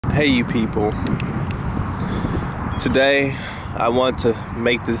Hey you people, today I want to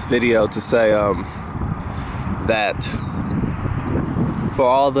make this video to say that for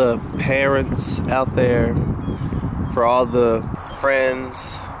all the parents out there, for all the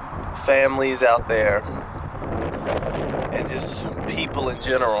friends, families out there, and just people in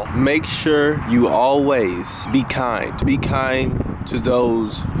general, make sure you always be kind. Be kind to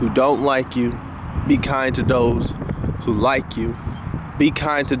those who don't like you. Be kind to those who like you. Be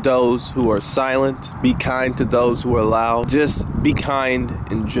kind to those who are silent. Be kind to those who are loud. Just be kind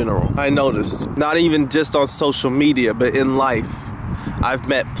in general. I noticed, not even just on social media, but in life, I've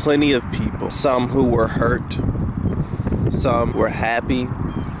met plenty of people. Some who were hurt, some were happy,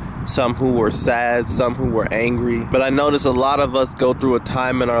 some who were sad, some who were angry. But I noticed a lot of us go through a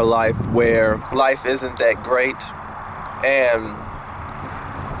time in our life where life isn't that great, and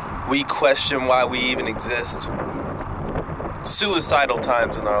we question why we even exist. Suicidal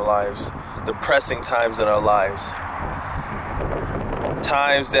times in our lives, depressing times in our lives,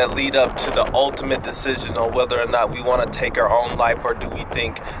 times that lead up to the ultimate decision on whether or not we want to take our own life, or do we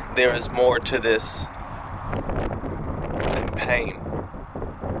think there is more to this than pain,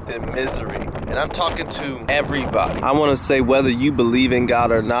 than misery. And I'm talking to everybody. I want to say, whether you believe in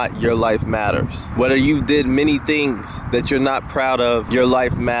God or not, your life matters. Whether you did many things that you're not proud of, your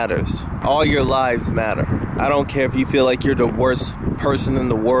life matters. All your lives matter. I don't care if you feel like you're the worst person in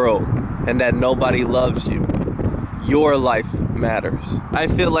the world and that nobody loves you. Your life matters. I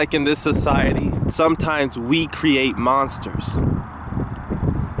feel like in this society, sometimes we create monsters.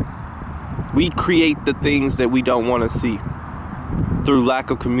 We create the things that we don't want to see through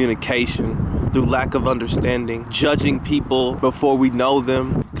lack of communication, through lack of understanding, judging people before we know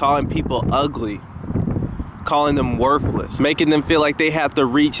them, calling people ugly, calling them worthless, making them feel like they have to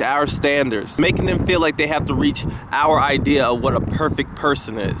reach our standards, making them feel like they have to reach our idea of what a perfect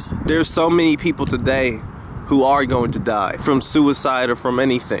person is. There's so many people today who are going to die from suicide or from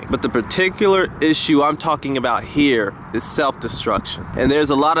anything. But the particular issue I'm talking about here is self-destruction. And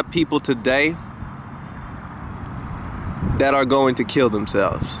there's a lot of people today that are going to kill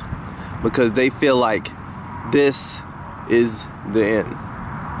themselves because they feel like this is the end.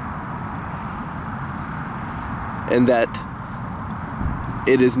 And that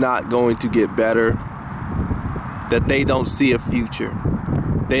it is not going to get better, that they don't see a future,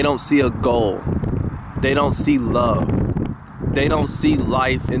 they don't see a goal, they don't see love, they don't see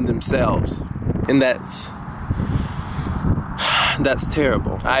life in themselves. And that's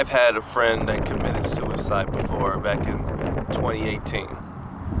terrible. I've had a friend that committed suicide before, back in 2018.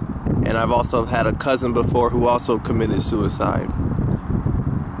 And I've also had a cousin before who also committed suicide.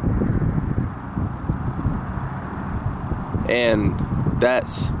 And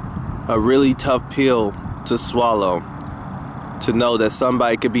that's a really tough pill to swallow, to know that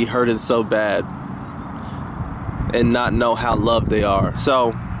somebody could be hurting so bad and not know how loved they are.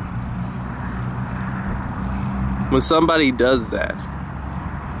 So when somebody does that,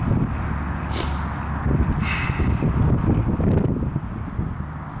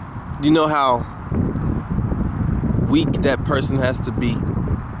 you know how weak that person has to be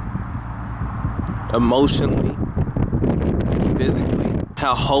emotionally, physically,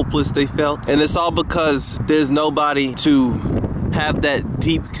 how hopeless they felt. And it's all because there's nobody to have that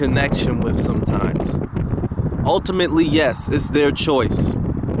deep connection with sometimes. Ultimately, yes, it's their choice,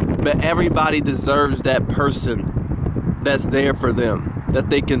 but everybody deserves that person that's there for them,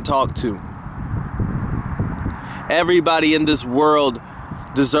 that they can talk to. Everybody in this world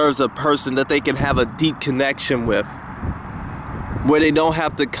deserves a person that they can have a deep connection with, where they don't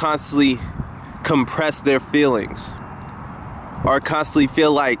have to constantly compress their feelings or constantly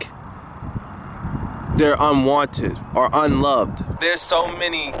feel like they're unwanted or unloved. There's so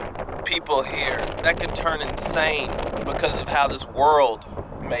many people here that can turn insane because of how this world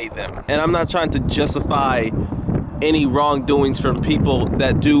made them. And I'm not trying to justify any wrongdoings from people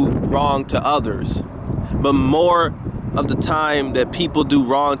that do wrong to others, but more of the time that people do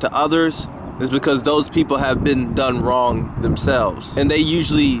wrong to others is because those people have been done wrong themselves, and they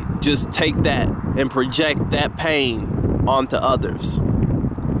usually just take that and project that pain onto others.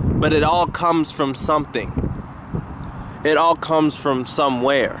 But it all comes from something. It all comes from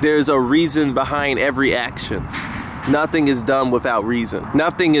somewhere. There's a reason behind every action. Nothing is done without reason.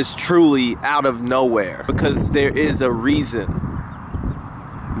 Nothing is truly out of nowhere, because there is a reason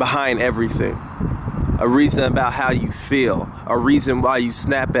behind everything. A reason about how you feel. A reason why you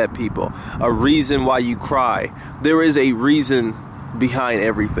snap at people. A reason why you cry. There is a reason behind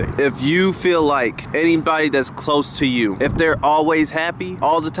everything. If you feel like anybody that's close to you, if they're always happy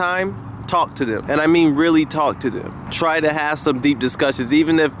all the time, talk to them. And I mean really talk to them. Try to have some deep discussions,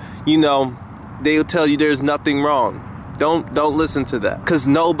 even if, they'll tell you there's nothing wrong. Don't listen to that, because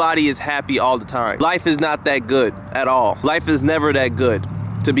nobody is happy all the time. Life is not that good at all. Life is never that good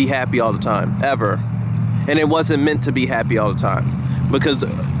to be happy all the time, ever. And it wasn't meant to be happy all the time, because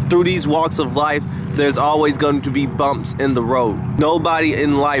through these walks of life, there's always going to be bumps in the road. Nobody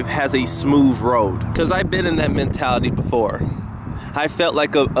in life has a smooth road, because I've been in that mentality before. I felt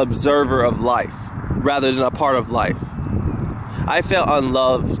like an observer of life rather than a part of life. I felt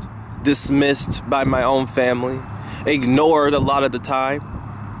unloved, dismissed by my own family, ignored a lot of the time.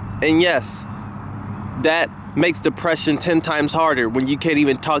 And yes, that makes depression 10 times harder when you can't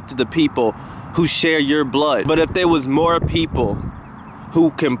even talk to the people who share your blood. But if there was more people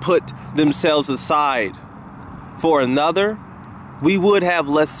who can put themselves aside for another, we would have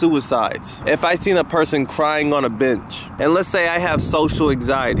less suicides. If I seen a person crying on a bench, and let's say I have social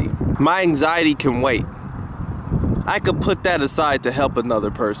anxiety, my anxiety can wait. I could put that aside to help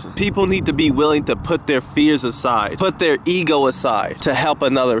another person. People need to be willing to put their fears aside, put their ego aside to help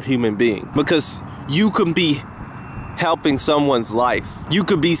another human being. Because you can be helping someone's life. You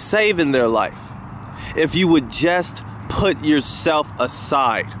could be saving their life if you would just put yourself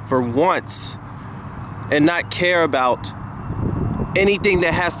aside for once and not care about anything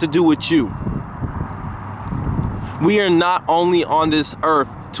that has to do with you. We are not only on this earth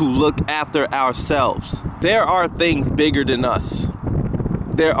to look after ourselves. There are things bigger than us.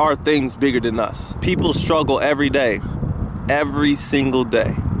 There are things bigger than us. People struggle every day, every single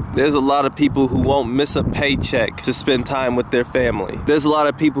day. There's a lot of people who won't miss a paycheck to spend time with their family. There's a lot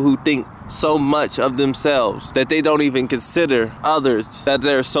of people who think so much of themselves that they don't even consider others that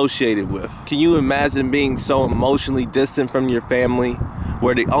they're associated with. Can you imagine being so emotionally distant from your family,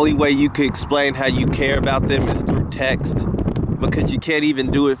 where the only way you can explain how you care about them is through text, because you can't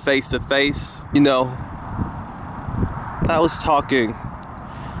even do it face to face? I was talking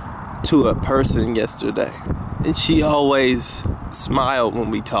to a person yesterday, and she always smiled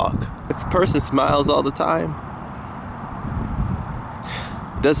when we talk. If a person smiles all the time,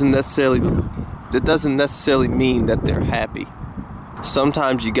 that doesn't necessarily mean that they're happy.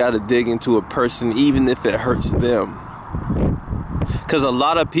 Sometimes you gotta dig into a person even if it hurts them. Because a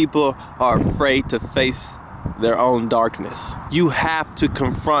lot of people are afraid to face their own darkness. You have to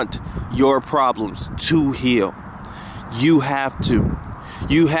confront your problems to heal. You have to.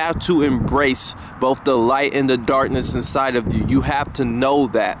 You have to embrace both the light and the darkness inside of you. You have to know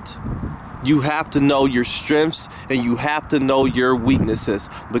that. You have to know your strengths and you have to know your weaknesses,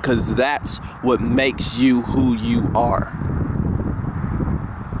 because that's what makes you who you are.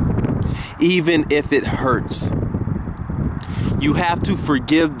 Even if it hurts. You have to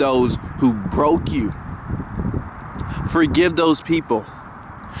forgive those who broke you. Forgive those people,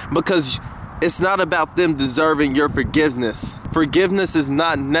 because it's not about them deserving your forgiveness. Forgiveness is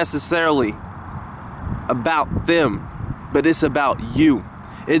not necessarily about them, but it's about you.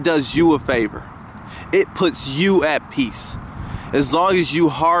 It does you a favor. It puts you at peace. As long as you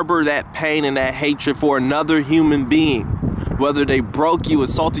harbor that pain and that hatred for another human being, whether they broke you,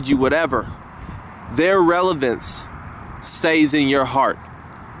 assaulted you, whatever, their relevance stays in your heart.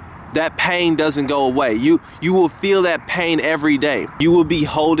 That pain doesn't go away. You will feel that pain every day. You will be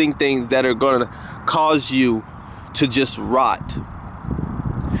holding things that are going to cause you to just rot.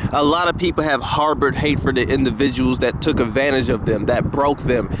 A lot of people have harbored hate for the individuals that took advantage of them, that broke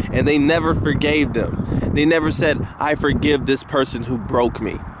them, and they never forgave them. They never said, I forgive this person who broke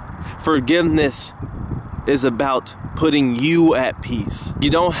me. Forgiveness is about putting you at peace. You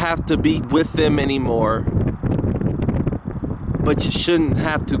don't have to be with them anymore, but you shouldn't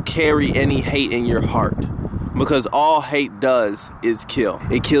have to carry any hate in your heart, because all hate does is kill.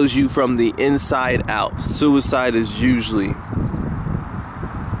 It kills you from the inside out. Suicide is usually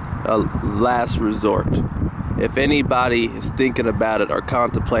a last resort. If anybody is thinking about it or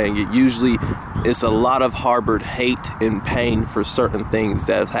contemplating it, usually it's a lot of harbored hate and pain for certain things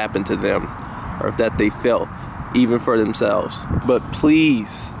that have happened to them, or that they felt even for themselves. But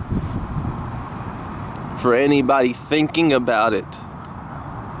please, for anybody thinking about it,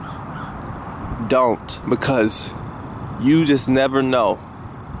 don't, because you just never know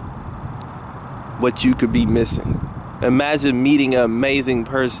what you could be missing. Imagine meeting an amazing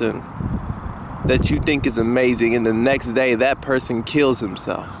person that you think is amazing, and the next day that person kills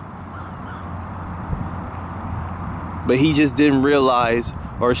himself. But he just didn't realize,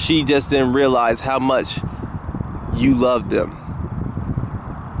 or she just didn't realize how much you loved them,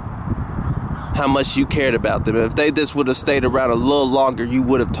 how much you cared about them. If they just would have stayed around a little longer, you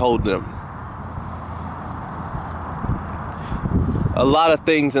would have told them. A lot of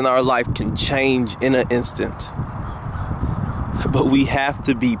things in our life can change in an instant. But we have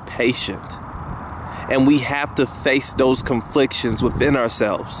to be patient. And we have to face those conflictions within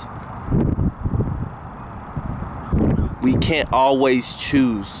ourselves. We can't always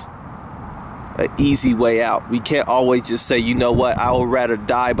choose an easy way out. We can't always just say, you know what, I would rather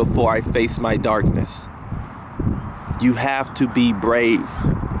die before I face my darkness. You have to be brave.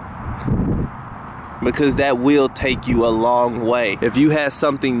 Because that will take you a long way. If you had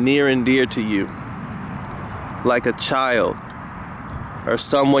something near and dear to you, like a child, or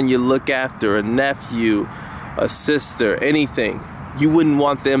someone you look after, a nephew, a sister, anything, you wouldn't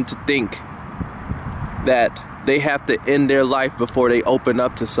want them to think that they have to end their life before they open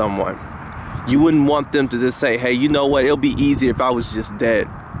up to someone. You wouldn't want them to just say, hey, you know what, it'll be easier if I was just dead.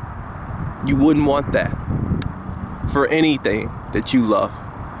 You wouldn't want that for anything that you love.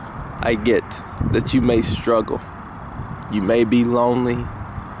 I get that you may struggle. You may be lonely.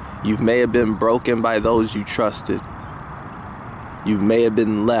 You may have been broken by those you trusted. You may have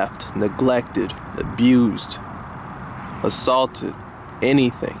been left, neglected, abused, assaulted,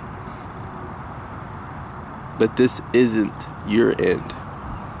 anything. But this isn't your end.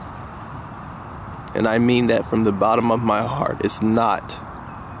 And I mean that from the bottom of my heart. It's not.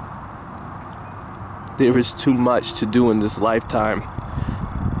 There is too much to do in this lifetime.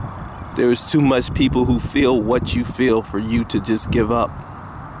 There is too much people who feel what you feel for you to just give up.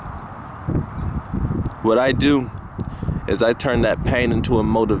 What I do is I turn that pain into a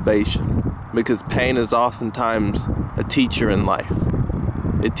motivation, because pain is oftentimes a teacher in life.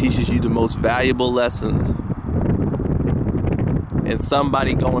 It teaches you the most valuable lessons. And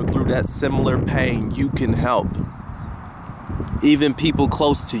somebody going through that similar pain, you can help. Even people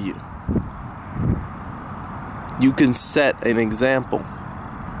close to you. You can set an example.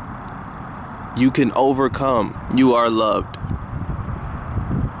 You can overcome. You are loved.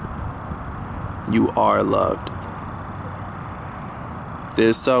 You are loved.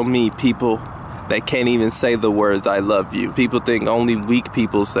 There's so many people that can't even say the words, I love you. People think only weak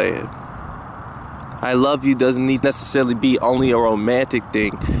people say it. I love you doesn't need necessarily be only a romantic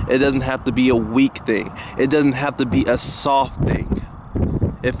thing. It doesn't have to be a weak thing. It doesn't have to be a soft thing.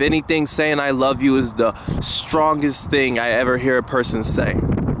 If anything, saying I love you is the strongest thing I ever hear a person say.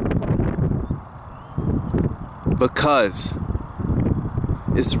 Because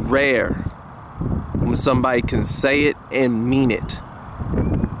it's rare when somebody can say it and mean it.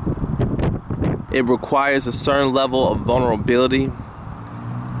 It requires a certain level of vulnerability,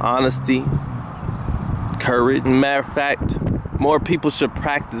 honesty, courage. Matter of fact, more people should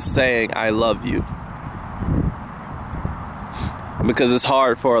practice saying I love you. Because it's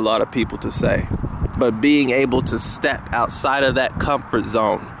hard for a lot of people to say. But being able to step outside of that comfort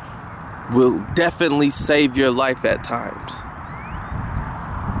zone will definitely save your life at times.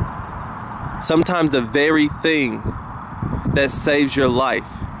 Sometimes the very thing that saves your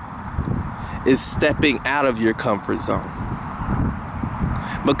life is stepping out of your comfort zone.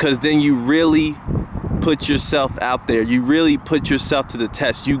 Because then you really put yourself out there. You really put yourself to the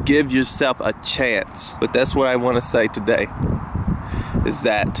test. You give yourself a chance. But that's what I want to say today, is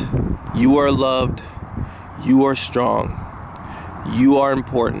that you are loved, you are strong, you are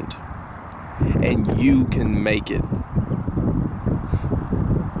important, and you can make it.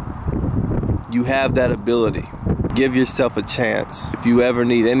 You have that ability. Give yourself a chance. If you ever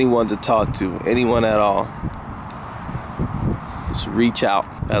need anyone to talk to, anyone at all, just reach out.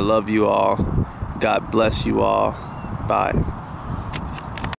 I love you all. God bless you all. Bye.